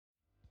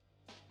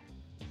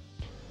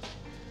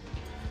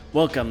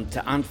Welcome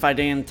to On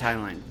Fighting in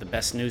Thailand, the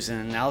best news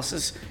and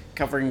analysis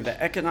covering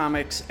the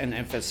economics and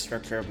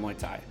infrastructure of Muay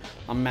Thai.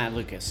 I'm Matt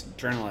Lucas,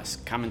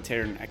 journalist,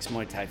 commentator, and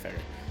ex-Muay Thai fighter.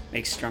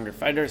 Make stronger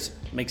fighters,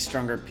 make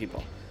stronger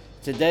people.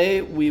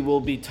 Today we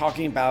will be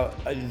talking about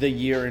the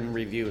year in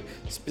review,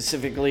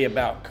 specifically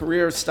about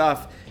career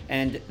stuff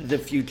and the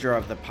future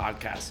of the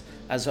podcast.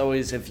 As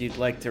always, if you'd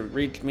like to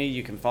reach me,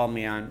 you can follow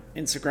me on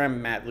Instagram,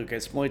 Matt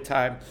Lucas Muay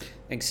Thai.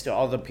 Thanks to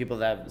all the people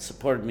that have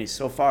supported me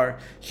so far,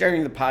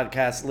 sharing the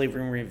podcast,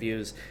 leaving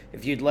reviews.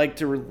 If you'd like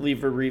to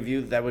leave a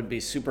review, that would be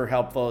super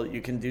helpful.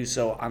 You can do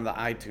so on the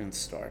iTunes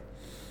store.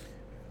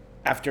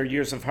 After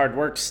years of hard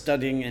work,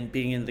 studying, and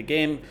being in the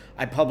game,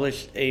 I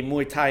published a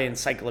Muay Thai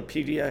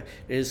encyclopedia.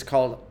 It is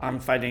called On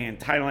Fighting in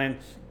Thailand.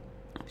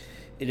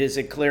 It is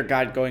a clear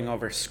guide going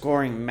over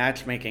scoring,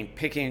 matchmaking,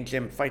 picking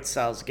gym, fight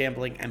styles,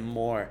 gambling, and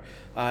more.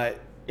 It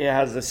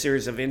has a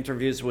series of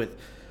interviews with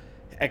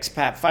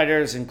expat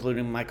fighters,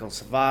 including Michael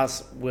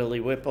Savas, Willie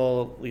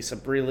Whipple, Lisa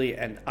Brealey,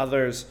 and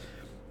others.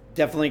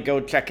 Definitely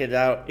go check it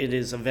out. It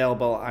is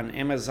available on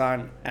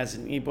Amazon as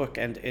an ebook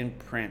and in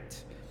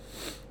print.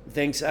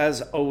 Thanks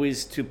as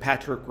always to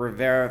Patrick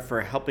Rivera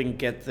for helping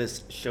get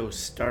this show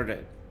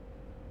started.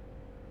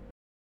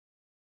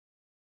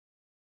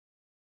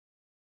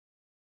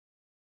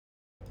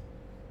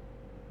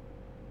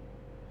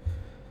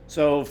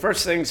 So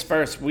first things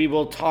first, we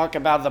will talk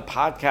about the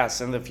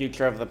podcast and the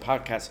future of the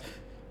podcast.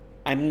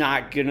 I'm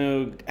not going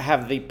to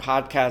have the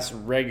podcast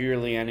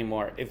regularly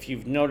anymore. If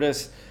you've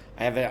noticed,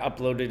 I haven't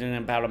uploaded in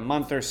about a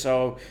month or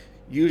so.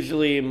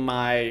 Usually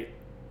my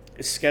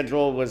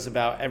schedule was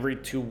about every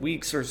 2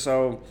 weeks or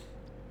so.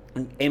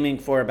 I'm aiming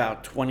for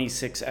about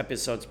 26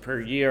 episodes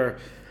per year.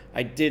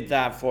 I did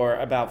that for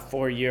about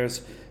 4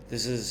 years.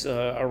 This is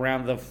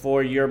around the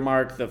 4-year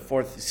mark, the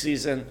 4th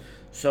season.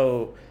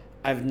 So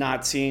I've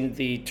not seen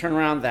the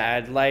turnaround that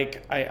I'd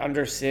like. I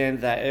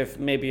understand that if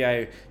maybe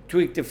I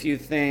tweaked a few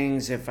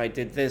things, if I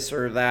did this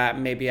or that,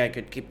 maybe I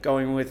could keep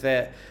going with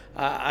it.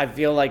 I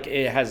feel like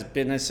it has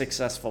been a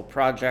successful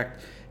project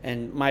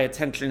and my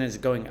attention is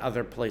going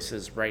other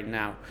places right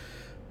now.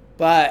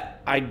 But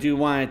I do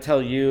want to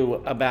tell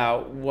you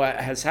about what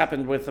has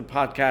happened with the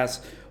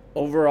podcast.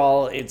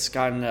 Overall, it's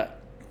gotten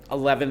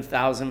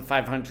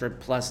 11,500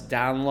 plus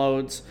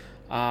downloads.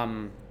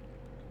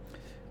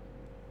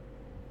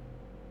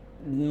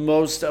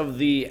 Most of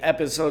the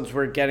episodes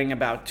were getting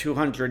about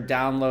 200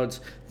 downloads.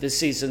 This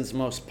season's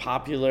most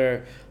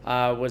popular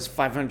was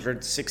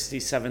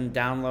 567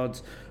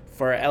 downloads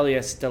for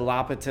Elias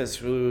Delapatis,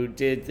 who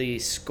did the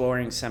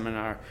scoring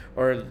seminar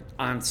or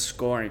on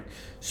scoring.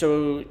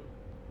 So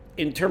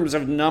in terms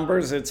of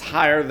numbers, it's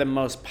higher than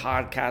most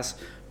podcasts,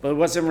 but it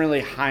wasn't really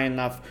high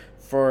enough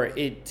for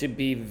it to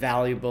be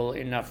valuable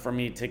enough for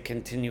me to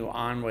continue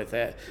on with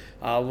it.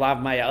 A lot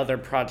of my other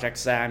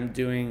projects that I'm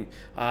doing,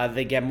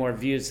 they get more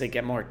views, they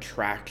get more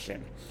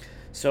traction.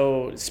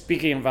 So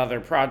speaking of other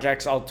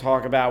projects, I'll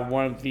talk about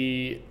one of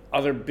the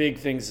other big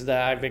things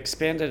that I've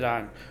expanded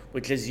on,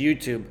 which is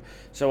YouTube.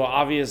 So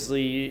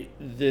obviously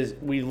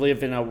we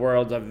live in a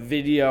world of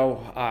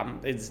video.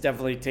 It's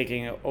definitely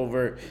taking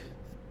over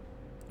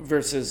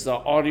versus the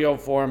audio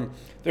form.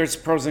 There's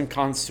pros and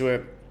cons to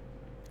it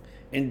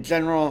in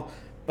general,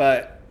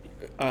 but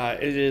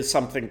it is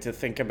something to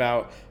think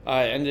about,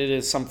 and it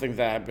is something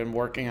that I've been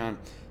working on.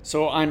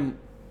 So I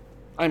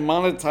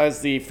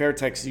monetized the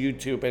Fairtex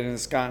YouTube, and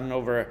it's gotten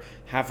over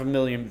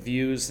 500,000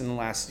 views in the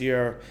last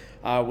year,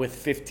 with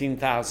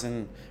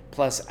 15,000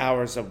 plus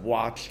hours of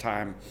watch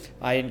time.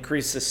 I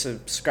increased the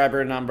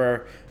subscriber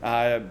number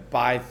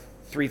by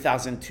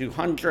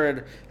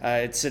 3,200.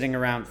 It's sitting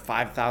around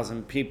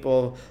 5,000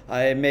 people.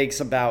 It makes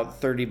about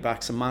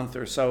 $30 a month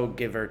or so,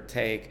 give or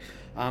take.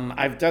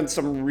 I've done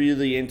some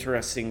really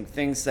interesting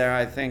things there,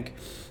 I think.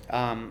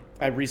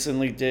 I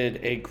recently did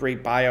a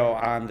great bio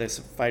on this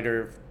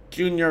fighter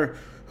junior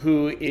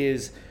who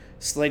is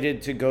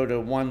slated to go to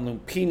One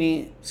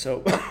Lumpini.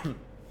 So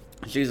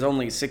she's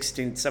only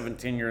 16,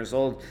 17 years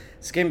old.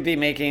 She's going to be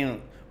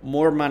making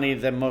more money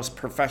than most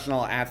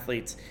professional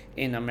athletes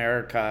in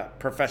America,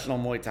 professional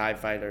Muay Thai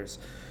fighters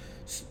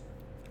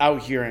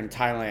out here in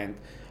Thailand.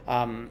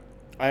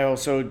 I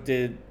also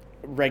did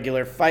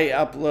regular fight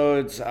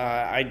uploads.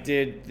 I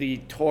did the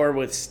tour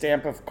with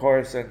Stamp, of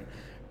course, and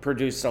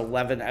produced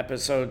 11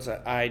 episodes.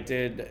 I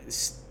did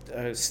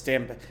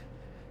Stamp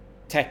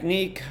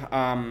technique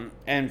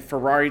and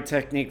Ferrari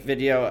technique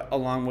video,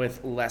 along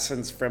with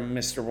lessons from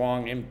Mr.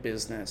 Wong in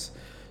business.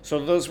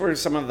 So those were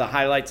some of the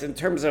highlights in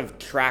terms of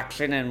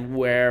traction and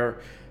where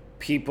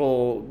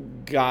people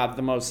got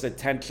the most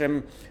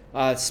attention.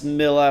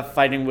 Smilla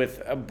fighting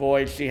with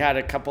boys. She had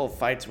a couple of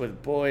fights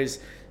with boys.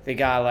 They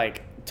got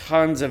like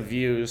tons of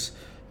views.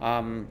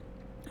 And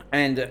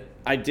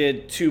I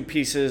did 2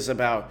 pieces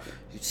about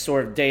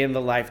sort of day in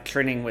the life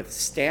training with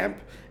Stamp,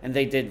 and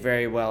they did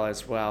very well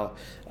as well.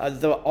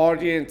 The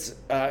audience,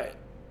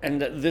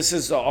 and this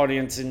is the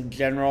audience in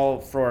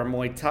general for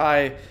Muay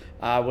Thai,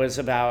 was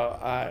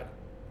about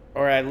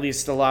or at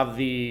least a lot of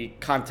the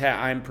content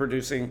I'm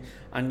producing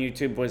on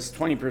YouTube was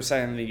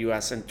 20% in the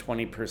US and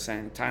 20%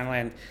 in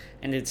Thailand.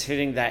 And it's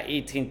hitting that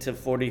 18 to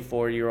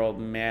 44-year-old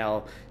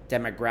male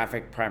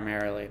demographic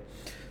primarily.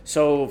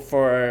 So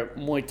for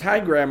Muay Thai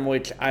Gram,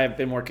 which I've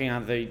been working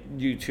on the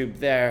YouTube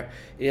there,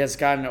 it has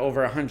gotten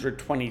over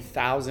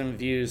 120,000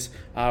 views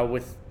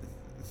with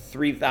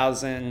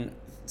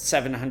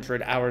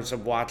 3,700 hours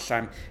of watch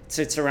time. It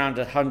sits around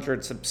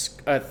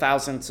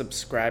 1,000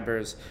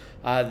 subscribers.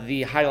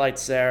 The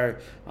highlights there,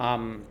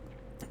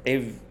 a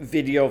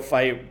video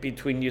fight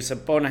between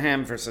Yusuf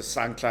Bonaham versus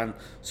Sanchan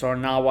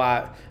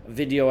Sornawat, a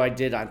video I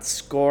did on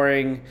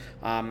scoring,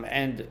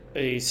 and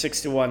a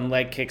 61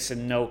 leg kicks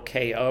and no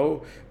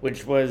KO,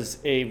 which was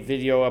a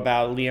video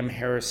about Liam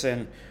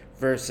Harrison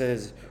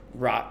versus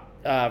Rodlek,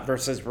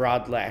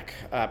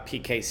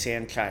 PK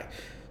Sanchai.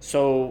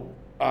 So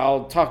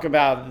I'll talk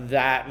about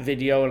that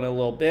video in a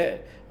little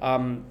bit.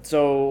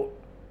 So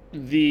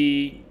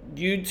the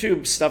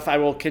YouTube stuff I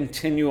will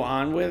continue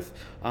on with.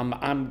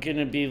 I'm going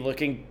to be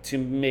looking to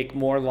make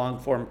more long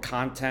form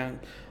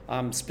content,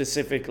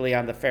 specifically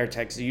on the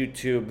Fairtex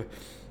YouTube,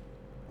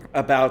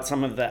 about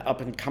some of the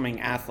up and coming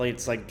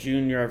athletes like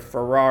Junior,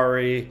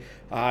 Ferrari,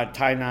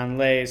 Tainan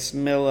Lei,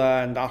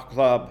 Smilla, and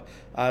Club.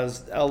 A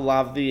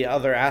lot of the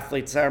other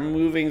athletes that are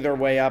moving their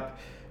way up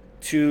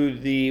to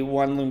the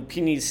One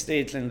Lumpini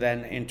stage and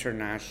then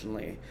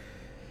internationally.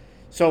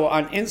 So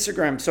on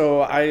Instagram,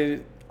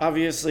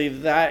 obviously,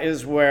 that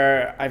is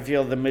where I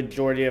feel the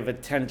majority of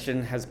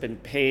attention has been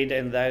paid,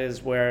 and that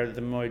is where the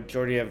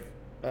majority of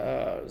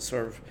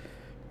sort of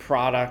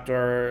product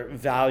or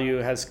value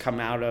has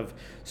come out of.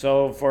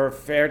 So for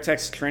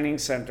Fairtex Training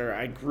Center,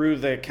 I grew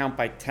the account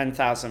by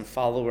 10,000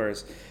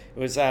 followers. It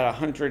was at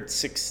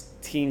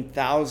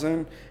 116,000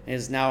 and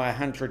is now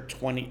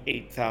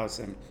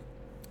 128,000.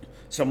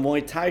 So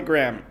Muay Thai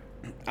Gram,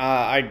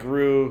 I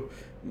grew,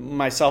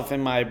 myself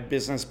and my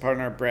business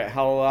partner, Brett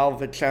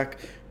Halalvicek,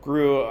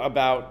 grew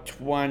about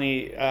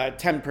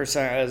 10%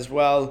 as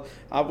well,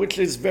 which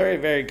is very,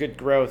 very good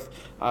growth.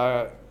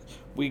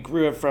 We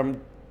grew it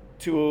from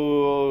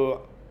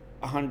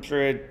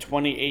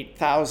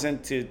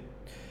 228,000 to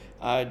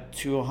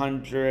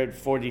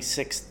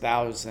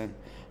 246,000.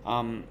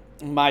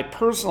 My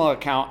personal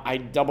account, I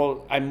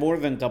more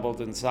than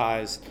doubled in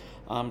size,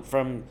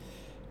 from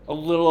a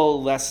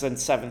little less than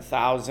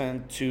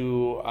 7,000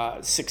 to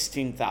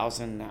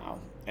 16,000 now.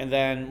 And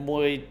then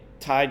Muay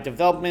Thai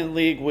Development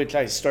League, which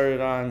I started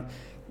on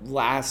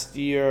last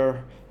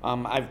year,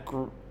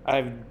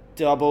 I've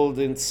doubled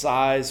in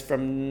size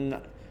from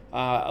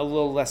a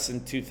little less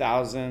than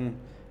 2,000,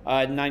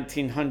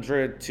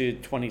 1,900 to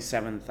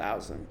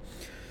 27,000.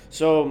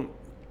 So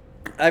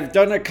I've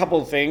done a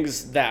couple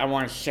things that I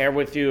want to share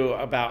with you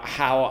about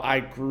how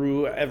I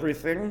grew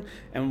everything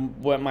and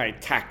what my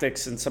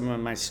tactics and some of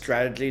my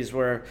strategies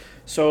were.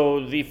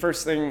 So the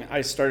first thing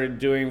I started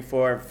doing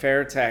for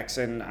Fairtex,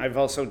 and I've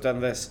also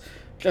done this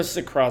just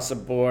across the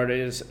board,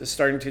 is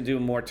starting to do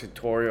more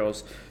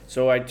tutorials.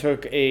 So I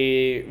took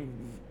a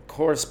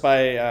course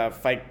by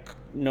Fight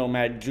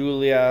Nomad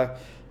Julia,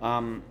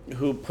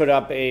 who put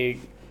up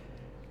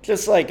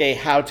just like a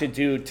how to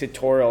do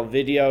tutorial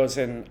videos,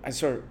 and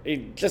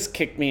it just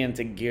kicked me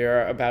into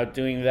gear about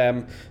doing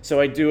them.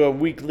 So I do a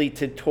weekly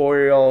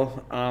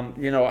tutorial,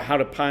 how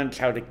to punch,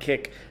 how to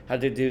kick, how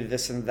to do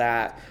this and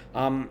that,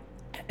 and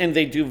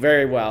they do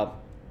very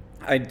well.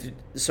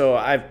 So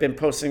I've been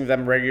posting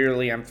them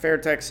regularly on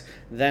Fairtex.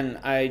 Then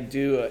I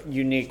do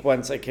unique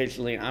ones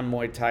occasionally on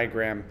Muay Thai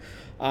Gram.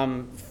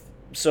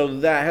 So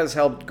that has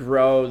helped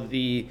grow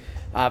the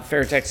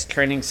Fairtex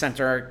Training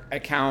Center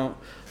account.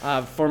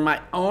 For my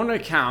own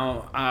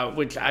account,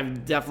 which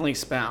I've definitely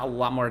spent a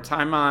lot more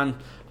time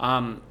on,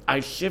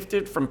 I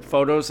shifted from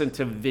photos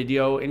into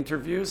video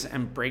interviews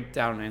and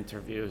breakdown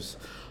interviews.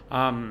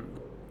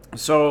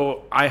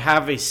 So I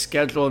have a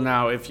schedule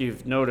now, if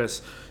you've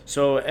noticed.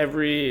 So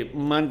every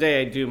Monday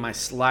I do my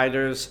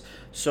sliders.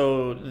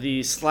 So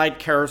the slide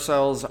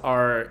carousels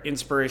are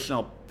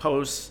inspirational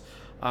posts,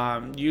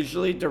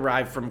 usually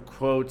derived from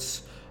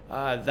quotes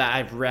that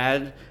I've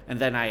read, and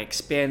then I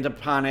expand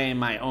upon it in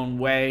my own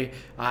way.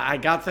 I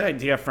got the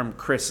idea from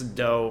Chris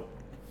Do,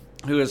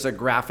 who is a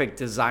graphic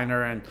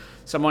designer and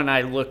someone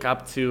I look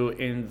up to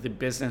in the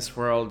business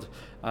world,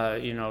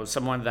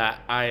 someone that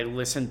I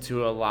listen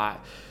to a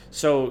lot.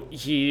 So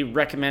he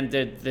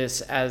recommended this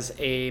as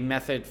a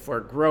method for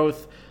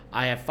growth.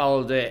 I have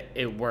followed it.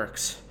 It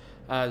works.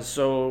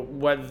 So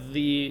what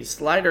the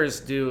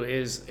sliders do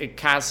is it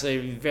casts a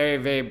very,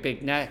 very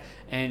big net,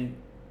 and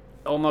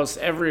almost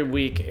every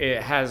week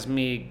it has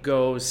me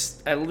go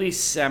at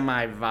least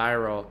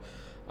semi-viral,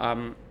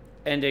 and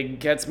it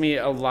gets me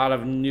a lot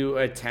of new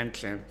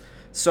attention.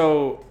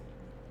 So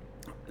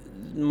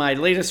my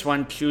latest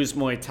one, Choose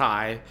Muay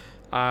Thai,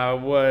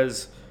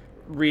 was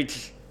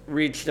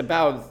reached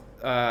about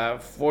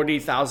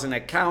 40,000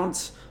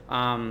 accounts.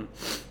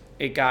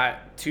 It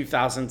got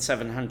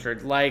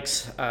 2,700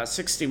 likes,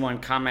 61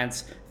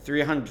 comments,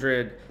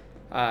 300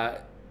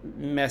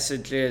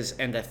 messages,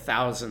 and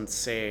 1,000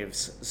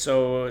 saves.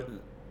 So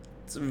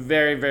It's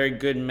very, very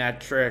good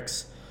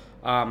metrics.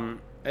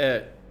 Um, uh,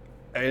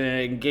 an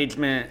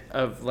engagement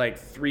of like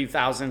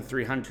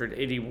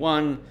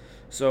 3,381.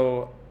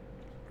 So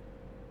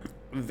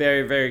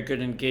very, very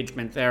good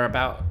engagement there.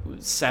 About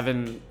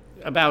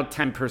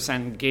 10%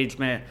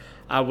 engagement,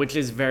 which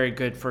is very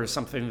good for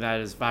something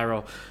that is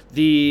viral.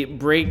 The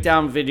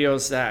breakdown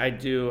videos that I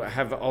do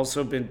have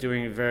also been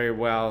doing very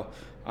well.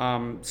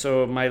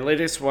 So my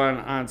latest one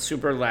on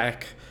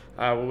Superlek,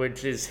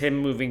 which is him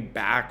moving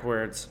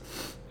backwards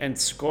and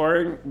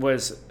scoring,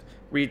 was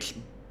reached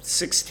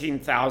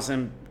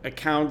 16,000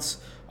 accounts.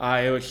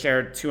 It was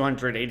shared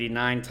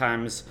 289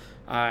 times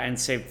and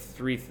saved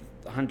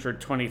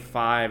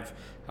 325.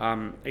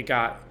 It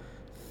got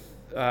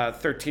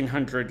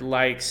 1,300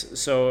 likes,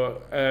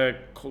 so a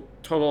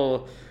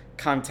total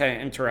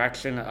content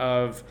interaction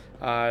of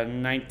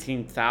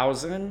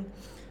 19,000.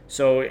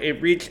 So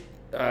it reached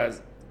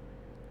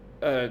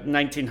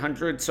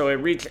 1,900. So it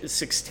reached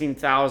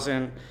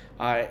 16,000.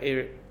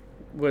 It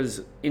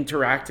was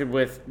interacted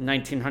with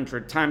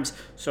 1,900 times,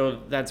 so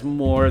that's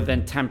more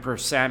than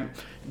 10%.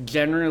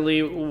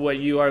 Generally, what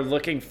you are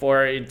looking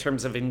for in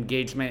terms of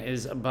engagement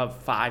is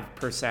above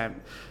 5%,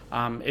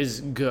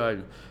 is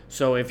good.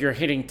 So if you're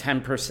hitting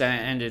 10%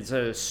 and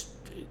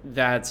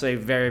that's a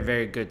very,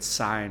 very good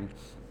sign.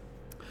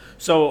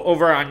 So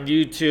over on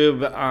YouTube,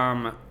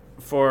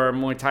 for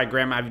Muay Thai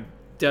Graham, I've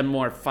done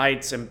more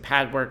fights and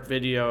pad work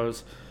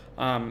videos,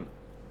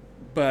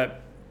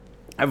 but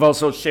I've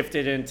also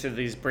shifted into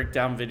these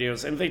breakdown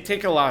videos, and they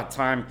take a lot of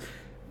time.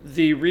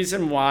 The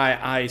reason why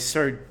I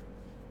started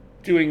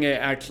doing it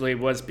actually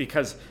was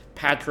because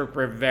Patrick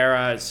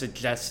Rivera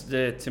suggested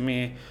it to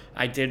me.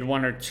 I did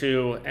one or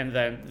two, and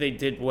then they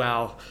did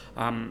well.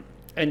 And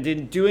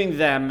in doing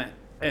them,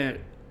 it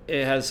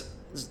has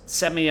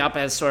set me up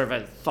as sort of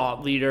a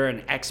thought leader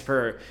and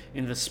expert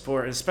in the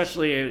sport,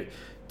 especially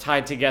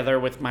tied together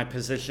with my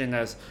position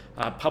as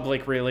a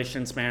public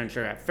relations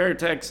manager at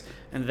Fairtex,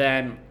 and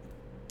then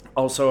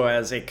also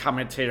as a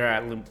commentator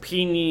at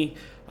Lumpini,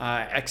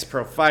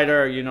 ex-pro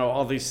fighter.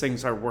 All these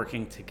things are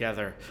working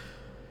together.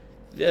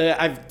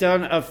 I've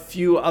done a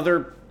few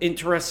other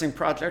interesting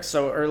projects.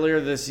 So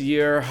earlier this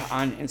year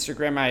on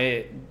Instagram,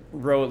 I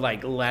wrote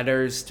like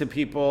letters to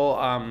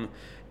people.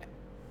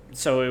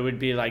 So it would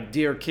be like,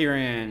 Dear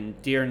Kieran,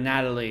 Dear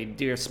Natalie,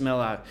 Dear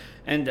Smilla.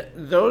 And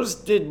those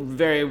did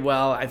very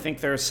well. I think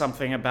there's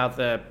something about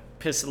the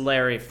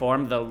epistolary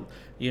form,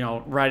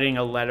 writing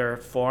a letter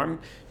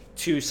form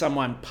to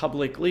someone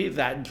publicly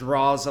that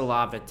draws a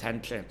lot of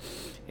attention.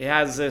 It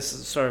has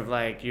this sort of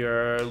like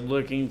you're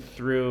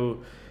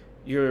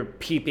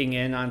peeping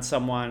in on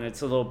someone.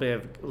 It's a little bit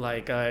of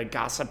like a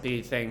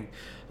gossipy thing.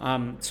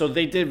 So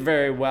they did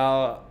very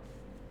well.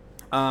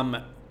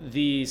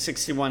 The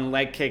 61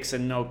 leg kicks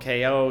and no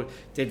KO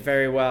did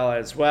very well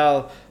as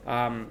well.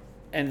 And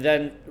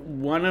then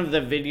one of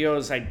the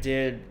videos I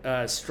did,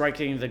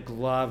 striking the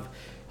glove,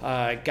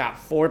 got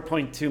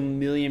 4.2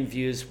 million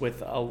views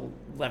with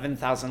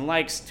 11,000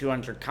 likes,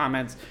 200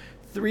 comments,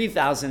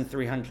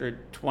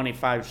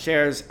 3,325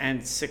 shares,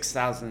 and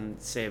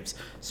 6,000 saves.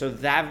 So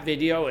that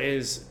video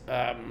is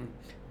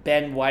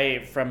Ben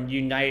White from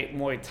Unite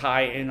Muay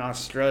Thai in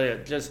Australia,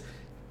 just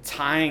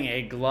tying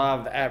a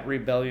glove at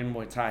Rebellion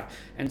Muay Thai.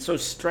 And so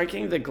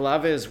striking the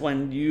glove is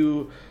when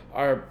you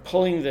are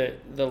pulling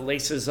the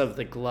laces of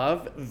the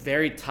glove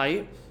very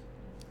tight,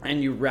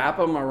 and you wrap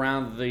them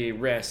around the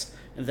wrist,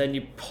 and then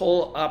you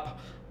pull up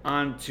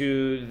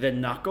onto the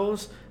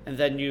knuckles, and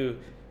then you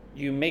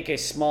make a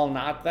small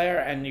knot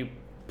there, and you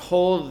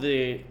pull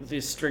the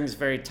strings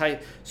very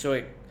tight so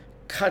it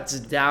cuts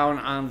down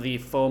on the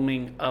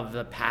foaming of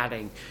the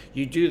padding.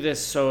 You do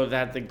this so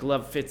that the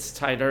glove fits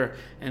tighter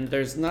and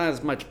there's not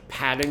as much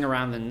padding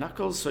around the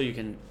knuckles, so you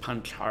can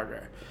punch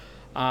harder.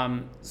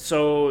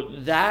 So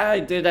that I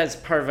did as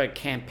part of a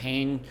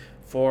campaign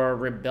for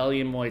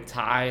Rebellion Muay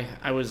Thai.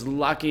 I was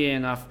lucky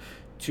enough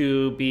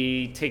to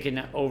be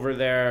taken over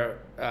there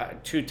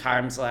 2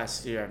 times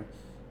last year.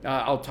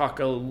 I'll talk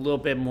a little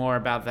bit more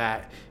about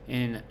that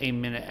in a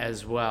minute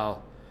as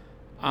well.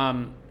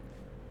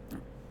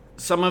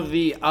 Some of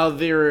the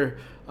other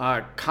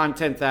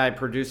content that I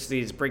produced,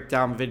 these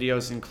breakdown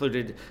videos,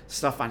 included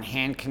stuff on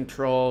hand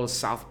controls,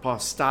 southpaw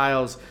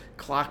styles,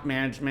 clock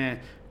management,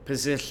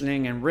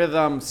 positioning and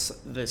rhythms,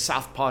 the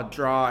southpaw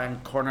draw,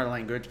 and corner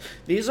language.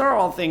 These are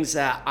all things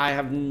that I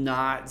have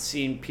not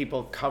seen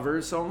people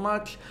cover so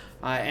much,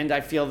 and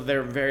I feel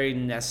they're very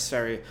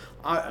necessary.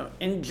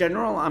 In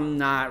general, I'm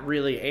not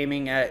really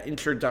aiming at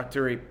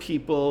introductory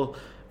people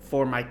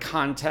for my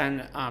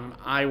content.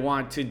 I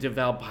want to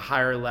develop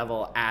higher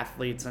level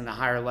athletes and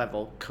higher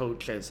level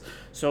coaches.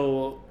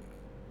 So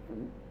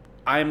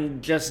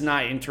I'm just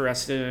not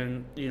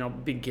interested in,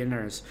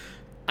 beginners.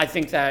 I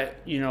think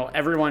that,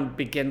 everyone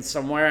begins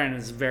somewhere, and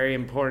it's very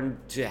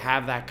important to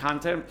have that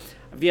content.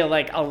 I feel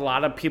like a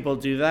lot of people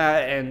do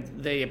that and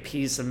they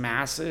appease the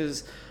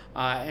masses,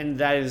 and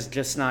that is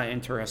just not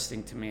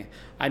interesting to me.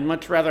 I'd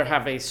much rather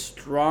have a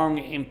strong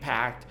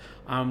impact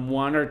on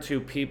 1 or 2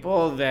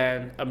 people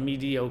than a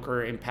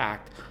mediocre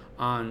impact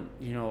on,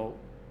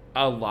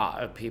 a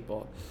lot of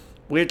people,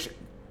 which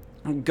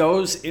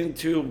goes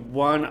into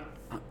one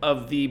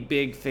of the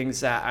big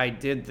things that I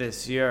did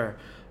this year,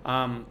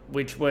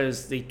 which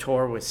was the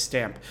tour with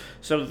Stamp.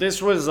 So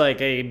this was like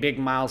a big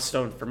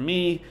milestone for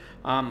me.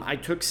 I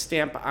took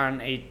Stamp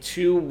on a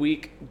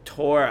 2-week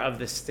tour of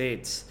the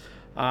States.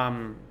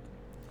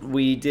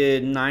 We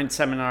did 9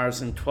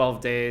 seminars in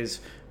 12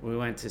 days. We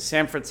went to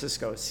San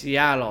Francisco,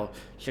 Seattle,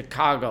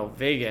 Chicago,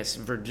 Vegas,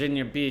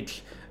 Virginia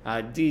Beach,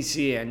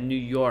 DC, and New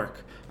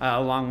York,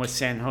 along with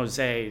San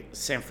Jose,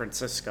 San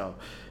Francisco.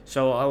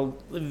 So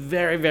a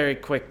very, very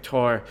quick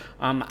tour.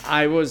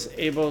 I was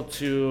able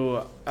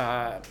to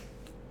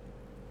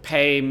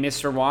pay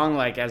Mr. Wong,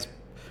 like as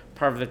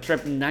part of the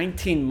trip,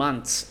 19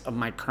 months of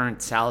my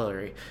current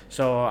salary.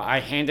 So I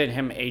handed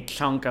him a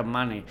chunk of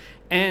money.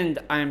 And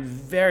I'm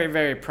very,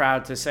 very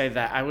proud to say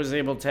that I was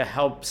able to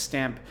help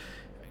Stamp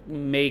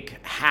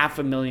make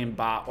 $500,000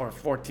 baht or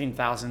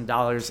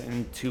 $14,000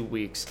 in 2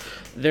 weeks.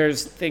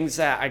 There's things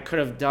that I could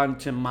have done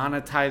to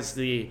monetize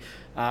the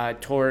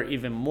tour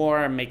even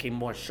more, making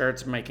more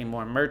shirts, making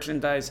more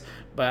merchandise,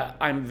 but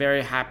I'm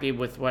very happy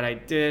with what I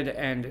did,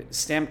 and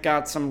Stamp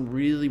got some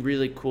really,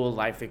 really cool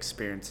life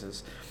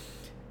experiences.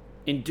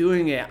 In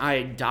doing it,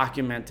 I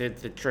documented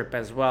the trip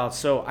as well.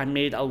 So I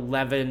made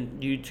 11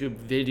 YouTube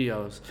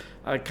videos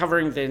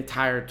covering the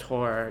entire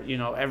tour. You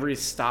know, every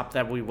stop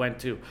that we went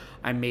to,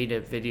 I made a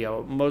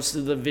video. Most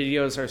of the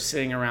videos are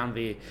sitting around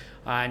the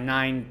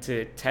 9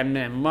 to 10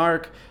 minute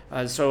mark.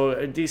 So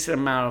a decent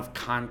amount of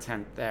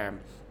content there.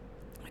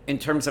 In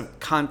terms of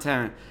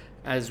content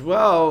as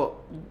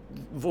well,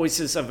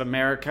 Voices of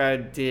America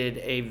did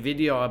a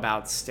video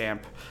about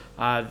Stamp.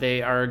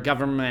 They are a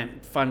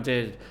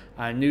government-funded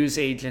news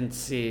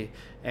agency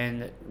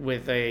and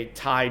with a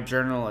Thai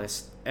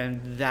journalist.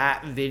 And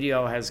that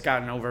video has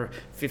gotten over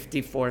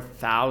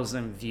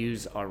 54,000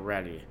 views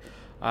already.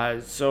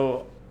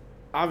 So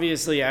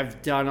obviously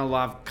I've done a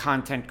lot of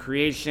content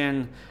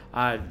creation.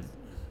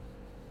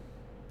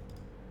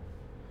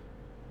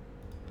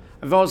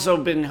 I've also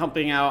been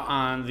helping out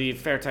on the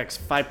Fairtex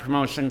fight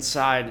promotion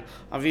side.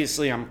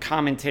 Obviously, I'm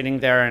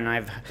commentating there, and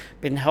I've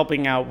been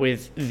helping out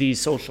with the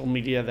social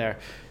media there.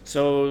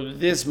 So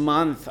this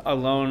month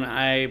alone,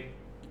 I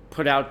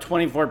put out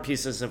 24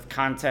 pieces of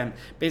content,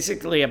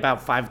 basically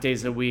about 5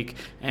 days a week,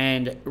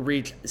 and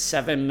reached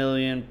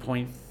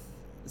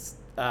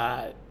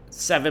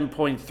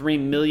 7.3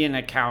 million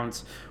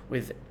accounts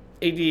with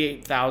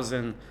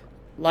 88,000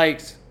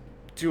 likes,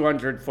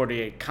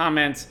 248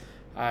 comments,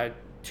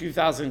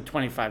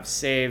 2,025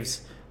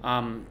 saves,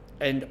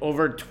 and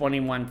over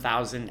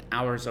 21,000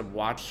 hours of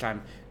watch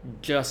time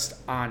just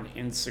on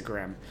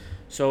Instagram.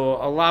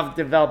 So a lot of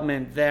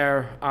development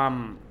there.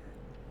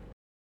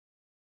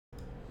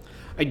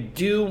 I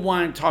do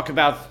want to talk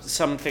about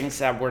some things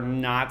that were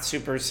not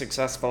super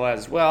successful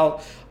as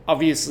well.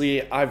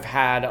 Obviously, I've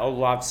had a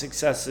lot of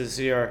success this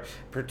year,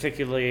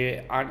 particularly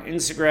on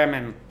Instagram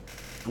and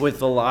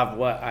with a lot of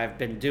what I've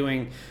been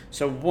doing.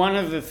 So one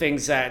of the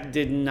things that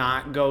did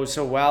not go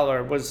so well,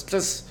 or was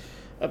just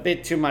a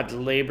bit too much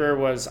labor,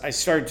 was I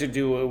started to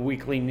do a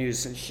weekly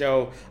news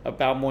show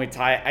about Muay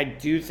Thai. I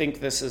do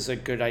think this is a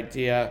good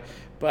idea,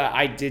 but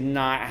I did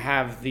not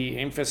have the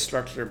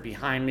infrastructure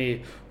behind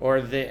me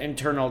or the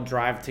internal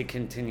drive to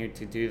continue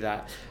to do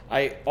that.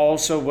 I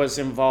also was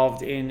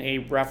involved in a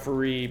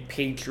referee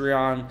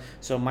Patreon.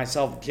 So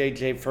myself,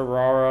 JJ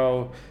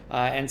Ferraro,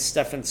 and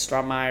Stefan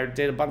Strautmeier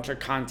did a bunch of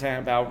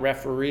content about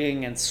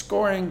refereeing and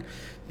scoring.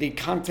 The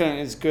content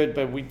is good,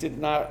 but we did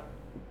not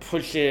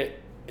push it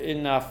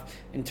enough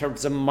in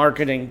terms of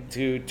marketing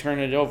to turn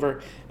it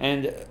over,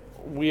 and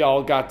we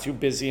all got too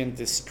busy and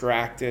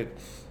distracted.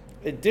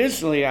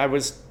 Additionally, I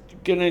was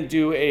going to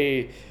do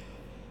a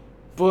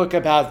book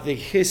about the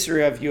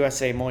history of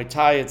USA Muay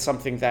Thai. It's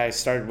something that I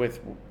started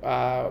with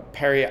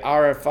Perry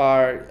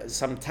Arafar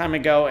some time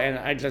ago, and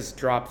I just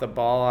dropped the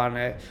ball on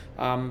it.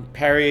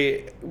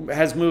 Perry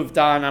has moved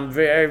on. I'm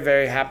very,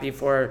 very happy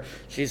for her.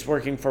 She's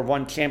working for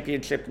One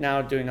Championship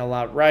now, doing a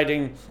lot of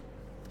writing,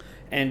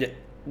 and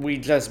we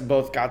just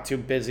both got too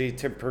busy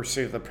to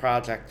pursue the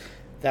project.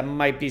 That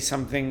might be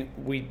something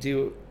we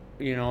do,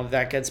 you know,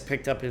 that gets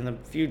picked up in the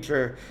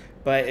future,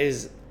 but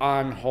is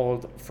on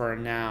hold for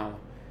now.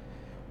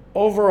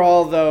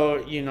 Overall, though,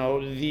 you know,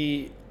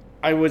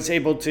 I was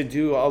able to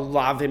do a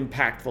lot of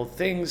impactful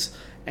things,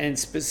 and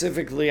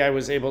specifically I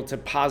was able to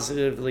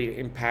positively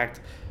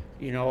impact,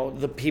 you know,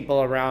 the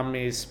people around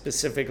me,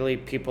 specifically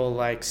people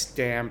like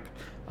Stamp,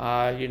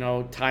 you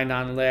know,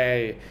 Tainan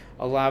Lei,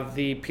 a lot of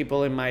the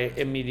people in my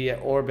immediate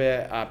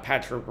orbit,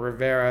 Patrick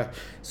Rivera.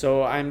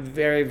 So I'm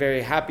very,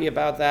 very happy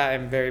about that.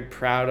 I'm very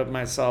proud of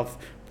myself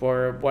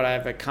for what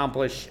I've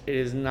accomplished. It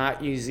is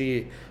not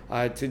easy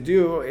to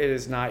do. It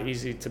is not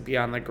easy to be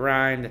on the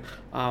grind.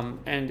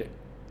 And,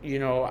 you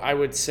know, I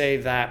would say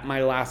that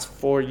my last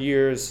 4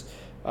 years,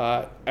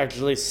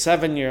 actually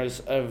 7 years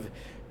of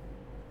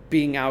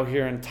being out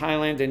here in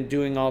Thailand and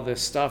doing all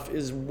this stuff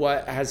is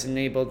what has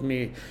enabled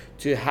me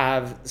to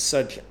have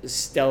such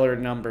stellar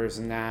numbers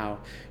now.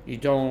 You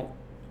don't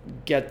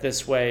get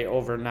this way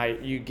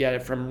overnight. You get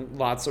it from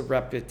lots of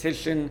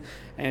repetition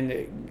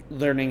and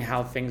learning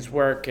how things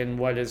work and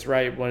what is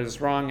right, what is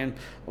wrong. And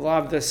a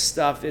lot of this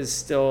stuff is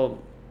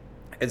still,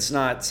 it's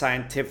not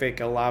scientific.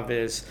 A lot of it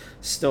is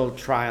still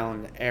trial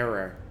and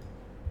error.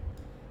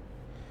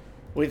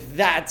 With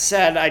that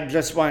said, I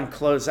just want to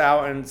close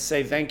out and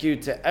say thank you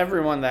to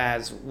everyone that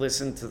has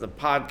listened to the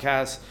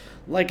podcast.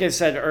 Like I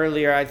said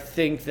earlier, I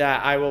think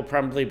that I will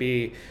probably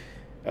be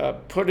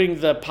putting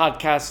the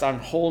podcast on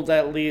hold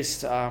at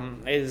least.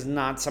 It is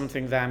not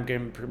something that I'm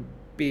going to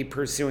be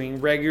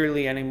pursuing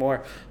regularly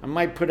anymore. I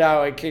might put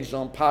out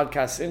occasional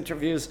podcast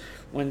interviews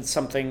when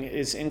something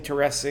is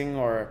interesting,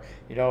 or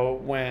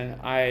when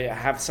I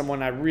have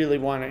someone I really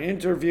want to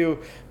interview,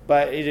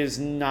 but it is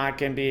not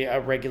going to be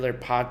a regular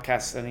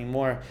podcast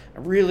anymore. I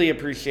really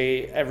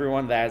appreciate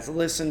everyone that has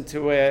listened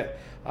to it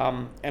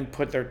and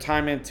put their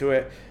time into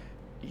it.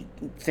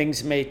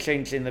 Things may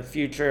change in the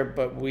future,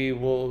 but we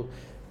will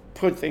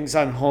put things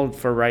on hold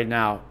for right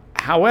now.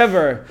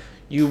 However,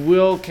 you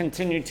will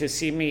continue to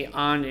see me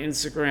on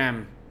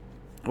Instagram,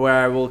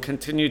 where I will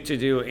continue to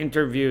do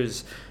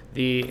interviews,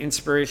 the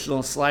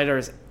inspirational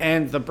sliders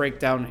and the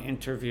breakdown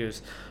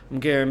interviews. I'm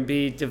going to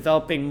be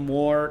developing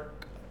more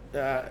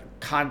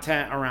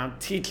content around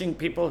teaching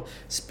people,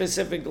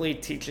 specifically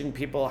teaching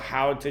people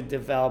how to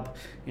develop,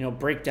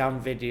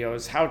 breakdown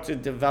videos, how to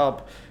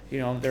develop,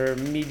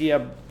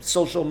 their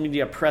social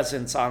media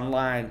presence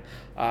online,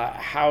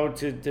 how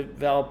to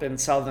develop and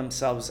sell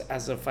themselves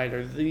as a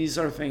fighter. These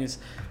are things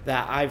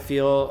that I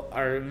feel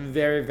are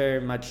very,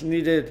 very much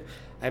needed.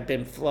 I've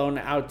been flown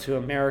out to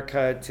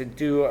America to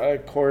do a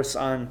course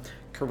on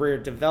career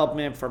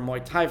development for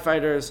Muay Thai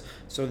fighters.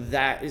 So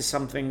that is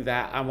something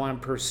that I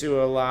want to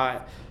pursue a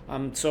lot.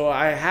 So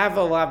I have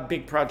a lot of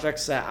big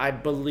projects that I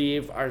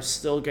believe are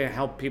still going to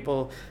help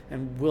people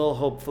and will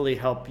hopefully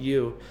help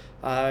you.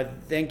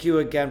 Thank you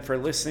again for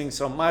listening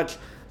so much.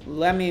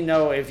 Let me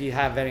know if you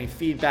have any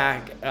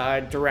feedback.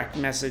 Direct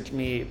message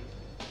me,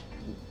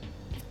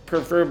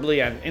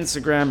 preferably on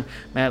Instagram,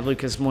 Matt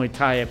Lucas Muay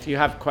Thai, if you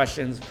have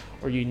questions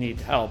or you need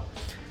help.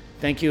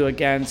 Thank you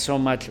again so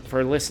much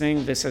for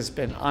listening. This has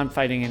been On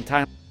Fighting in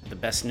Thailand, the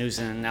best news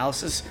and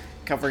analysis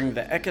covering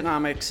the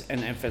economics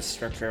and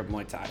infrastructure of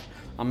Muay Thai.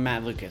 I'm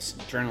Matt Lucas,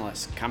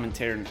 journalist,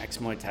 commentator, and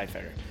ex-Muay Thai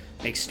fighter.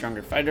 Make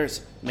stronger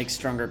fighters, make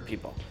stronger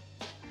people.